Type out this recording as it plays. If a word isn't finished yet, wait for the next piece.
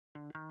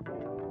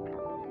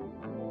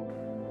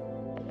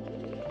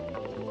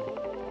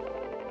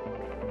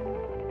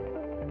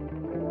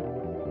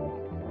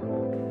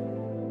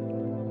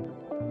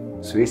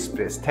Swiss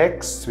Press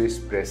Text, Swiss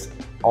Press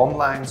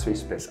Online,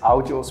 Swiss Press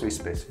Audio, Swiss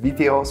Press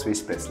Video,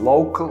 Swiss Press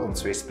Local and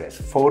Swiss Press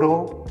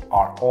Photo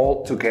are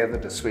all together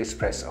the Swiss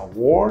Press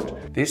Award.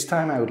 This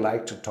time I would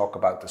like to talk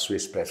about the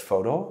Swiss Press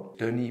Photo.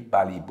 Denis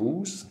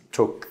Balibous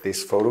took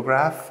this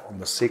photograph on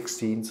the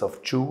 16th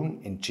of June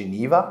in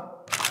Geneva.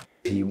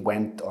 He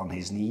went on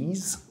his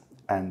knees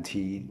and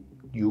he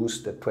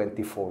used the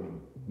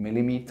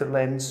 24mm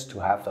lens to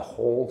have the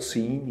whole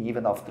scene,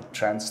 even of the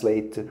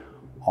translator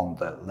on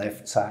the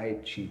left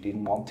side. She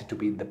didn't want it to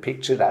be in the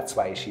picture, that's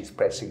why she's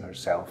pressing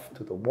herself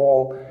to the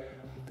wall.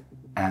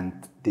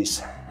 And this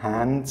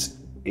hand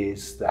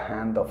is the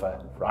hand of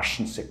a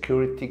Russian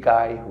security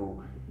guy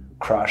who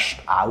crushed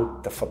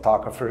out the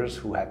photographers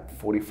who had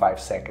 45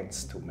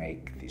 seconds to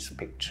make this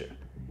picture.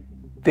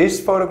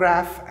 This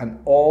photograph and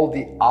all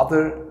the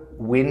other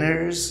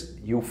winners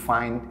you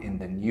find in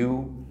the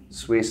new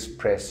Swiss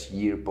Press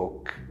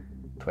Yearbook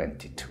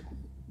 22.